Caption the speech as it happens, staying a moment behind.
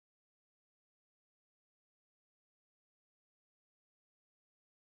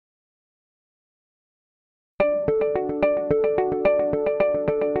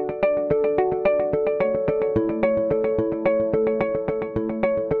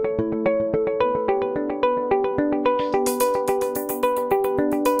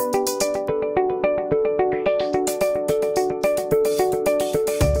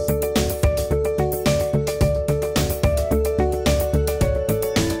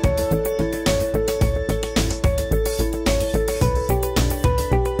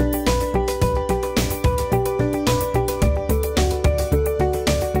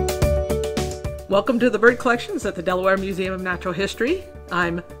Welcome to the bird collections at the Delaware Museum of Natural History.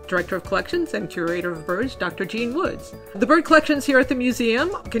 I'm Director of Collections and Curator of Birds, Dr. Jean Woods. The bird collections here at the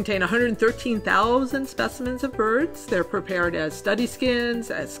museum contain 113,000 specimens of birds. They're prepared as study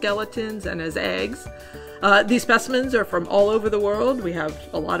skins, as skeletons, and as eggs. These specimens are from all over the world. We have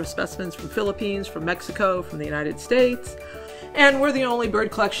a lot of specimens from Philippines, from Mexico, from the United States. And we're the only bird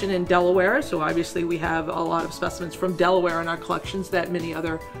collection in Delaware, so obviously we have a lot of specimens from Delaware in our collections that many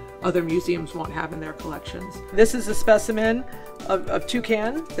other museums won't have in their collections. This is a specimen of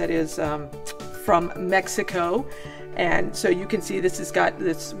toucan that is from Mexico. And so you can see this has got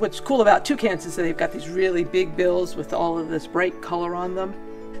this. What's cool about toucans is that they've got these really big bills with all of this bright color on them.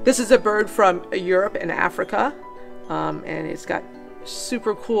 This is a bird from Europe and Africa, and it's got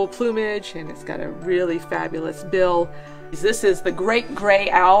super cool plumage and it's got a really fabulous bill. This is the great gray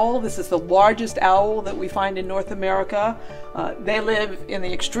owl. This is the largest owl that we find in North America. They live in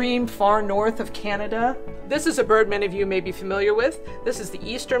the extreme far north of Canada. This is a bird many of you may be familiar with. This is the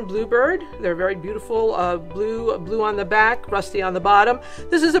eastern bluebird. They're very beautiful, blue on the back, rusty on the bottom.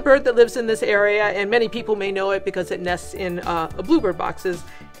 This is a bird that lives in this area, and many people may know it because it nests in bluebird boxes,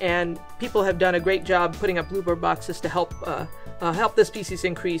 and people have done a great job putting up bluebird boxes to help the species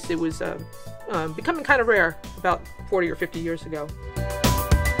increase. It was becoming kind of rare about 40 or 50 years ago.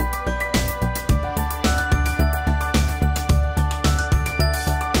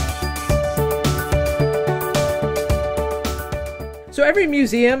 So every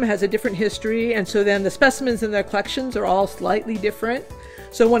museum has a different history, and so then the specimens in their collections are all slightly different.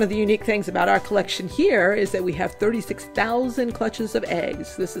 So one of the unique things about our collection here is that we have 36,000 clutches of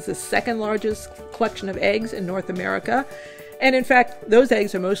eggs. This is the second largest collection of eggs in North America. And in fact, those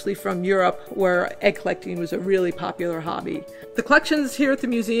eggs are mostly from Europe, where egg collecting was a really popular hobby. The collections here at the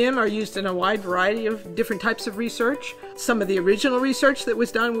museum are used in a wide variety of different types of research. Some of the original research that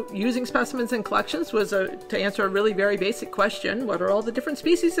was done using specimens in collections was to answer a really very basic question: what are all the different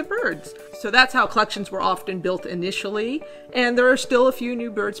species of birds? So that's how collections were often built initially, and there are still a few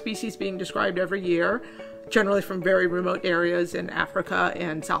new bird species being described every year, generally from very remote areas in Africa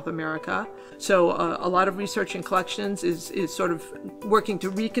and South America. So a lot of research in collections is sort of working to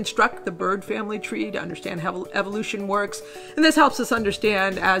reconstruct the bird family tree to understand how evolution works. And this helps us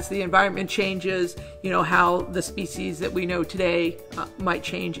understand, as the environment changes, how the species that we know today might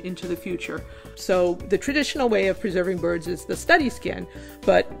change into the future. So the traditional way of preserving birds is the study skin,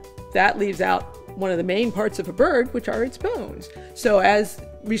 but that leaves out one of the main parts of a bird, which are its bones. So as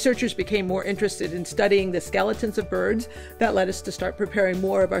researchers became more interested in studying the skeletons of birds, that led us to start preparing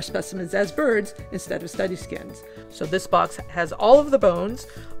more of our specimens as birds instead of study skins. So this box has all of the bones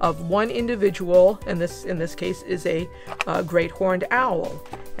of one individual, and this in this case is a great horned owl.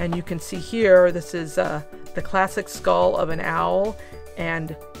 And you can see here, this is the classic skull of an owl,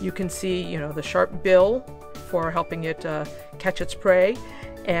 and you can see the sharp bill for helping it catch its prey.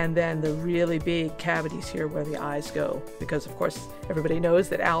 And then the really big cavities here where the eyes go, because of course everybody knows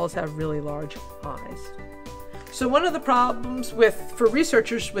that owls have really large eyes. So one of the problems for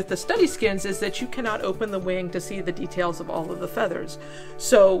researchers with the study skins is that you cannot open the wing to see the details of all of the feathers.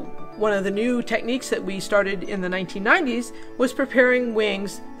 So one of the new techniques that we started in the 1990s was preparing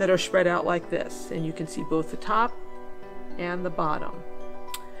wings that are spread out like this, and you can see both the top and the bottom.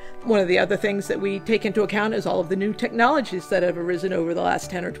 One of the other things that we take into account is all of the new technologies that have arisen over the last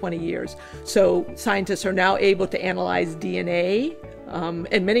 10 or 20 years. So scientists are now able to analyze DNA,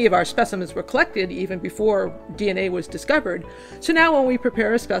 and many of our specimens were collected even before DNA was discovered. So now when we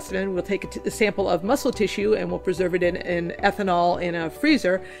prepare a specimen, we'll take a sample of muscle tissue and we'll preserve it in ethanol in a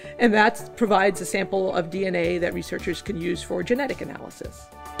freezer, and that provides a sample of DNA that researchers can use for genetic analysis.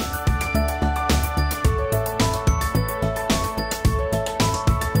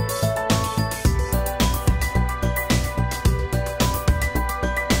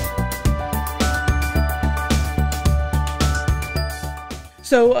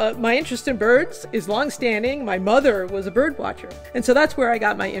 So my interest in birds is long-standing. My mother was a bird watcher, and so that's where I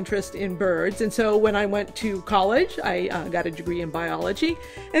got my interest in birds. And so when I went to college, I got a degree in biology,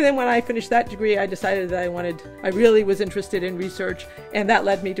 and then when I finished that degree, I decided that I really was interested in research, and that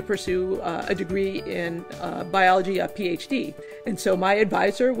led me to pursue a degree in biology, a Ph.D. And so my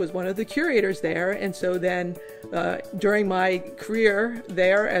advisor was one of the curators there, and so then during my career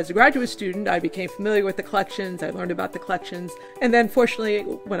there as a graduate student, I became familiar with the collections, I learned about the collections, and then fortunately,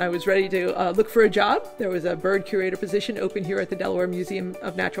 when I was ready to look for a job, there was a bird curator position open here at the Delaware Museum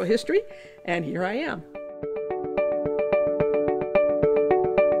of Natural History, and here I am.